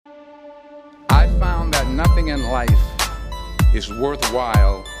found that nothing in life is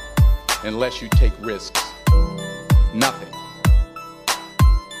worthwhile unless you take risks. Nothing.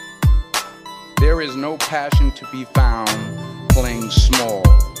 There is no passion to be found playing small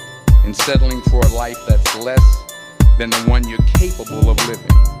and settling for a life that's less than the one you're capable of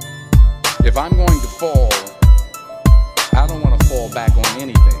living. If I'm going to fall, I don't want to fall back on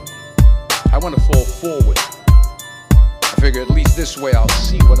anything. I want to fall forward. I figure at least this way I'll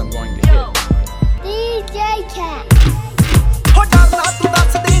see what I'm going to hit. DJ Cat.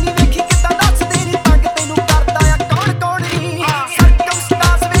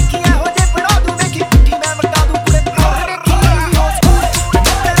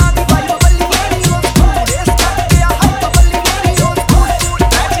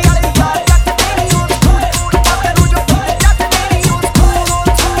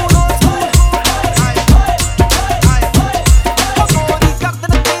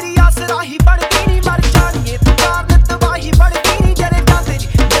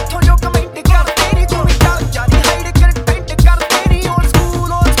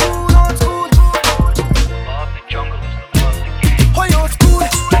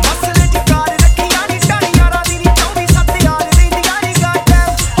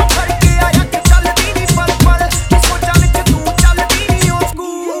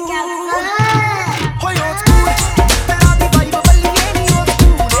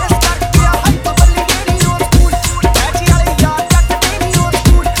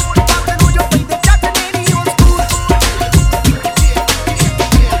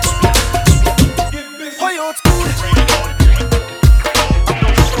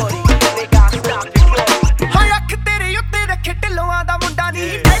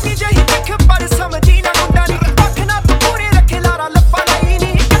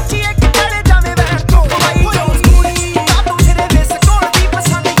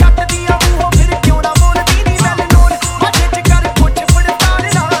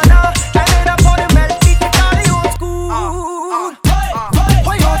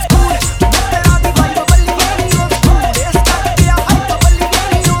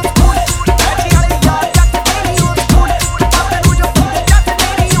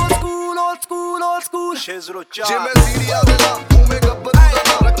 ਜਿਵੇਂ Syria ਦੇ ਲਾ ਉਵੇਂ ਗੱਬਰੂ ਦਾ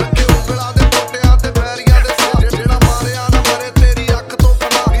ਨਾਂ ਰੱਖ ਕੇ ਉਂਗਲਾਂ ਦੇ ਟੋਟਿਆਂ ਤੇ ਪੈਰੀਆਂ ਦੇ ਸਾਹ ਜਿਹੜਾ ਮਾਰਿਆ ਨਾ ਮਰੇ ਤੇਰੀ ਅੱਖ ਤੋਂ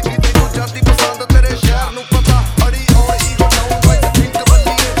ਫਨਾ ਬੀਬੀ ਨੂੰ ਜਾਂਦੀ ਪਸੰਦ ਤੇਰੇ ਸ਼ਹਿਰ ਨੂੰ ਪਤਾ ਅੜੀ ਔਰ ਈਗੋ ਡਾਊਨ ਵਾਈਸ ਥਿੰਕ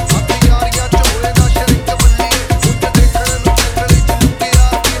ਬੱਲੀਏ ਹੱਥ ਯਾਰੀਆਂ ਚ ਹੋਏਗਾ ਸ਼ਰਿੰਕ ਬੱਲੀਏ ਉੱਤੇ ਦੇਖਣ ਨੂੰ ਚੱਕਲੀ ਚ ਲੁਕਿਆ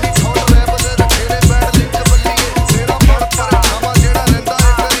ਨਹੀਂ ਠੋਲ ਰੈਪ ਦੇ ਰੱਖੇ ਨੇ ਬੈਡ ਲਿੰਕ ਬੱਲੀਏ ਤੇਰਾ ਬੜ ਪਰ ਨਵਾਂ ਜਿਹੜਾ ਰਹਿੰਦਾ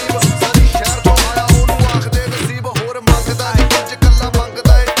ਏ ਗਰੀਬ ਸਾਰੀ ਸ਼ਹਿਰ ਤੋਂ ਆਇਆ ਉਹਨੂੰ ਆਖਦੇ ਨਸੀਬ ਹੋਰ ਮੰਗਦਾ ਨੀ ਕੁਝ ਕੱਲਾ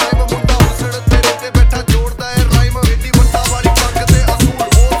ਮੰਗਦਾ ਏ ਟਾਈਮ ਮੁੰਡਾ ਹੁਸੜ ਤੇਰੇ ਤੇ ਬੈਠਾ ਜੋੜਦਾ ਏ ਰਾਈਮ ਵੇਡੀ ਵੱਡਾ ਵਾਰੀ ਪੱਗ ਤੇ ਅਸੂਲ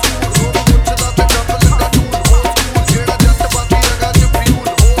ਹੋ ਸੂਲ ਰੋਬ ਪੁੱਛਦਾ ਤੇ ਜੱਪ ਲੱਗਾ ਟੂਲ ਹੋ ਸੂਲ ਜਿਹੜਾ ਜੱਟ ਬਾਕੀ ਰਗਾ ਚ ਫਿਊਲ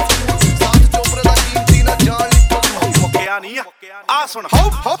ਹੋ ਸੂਲ ਸਾਥ ਚੋਪਰੇ ਦਾ ਕੀਮਤੀ ਨਾ ਜਾਣ ਲਈ ਮੁੱਕਿਆ ਨਹੀਂ ਆ ਸੁਣ ਹੋ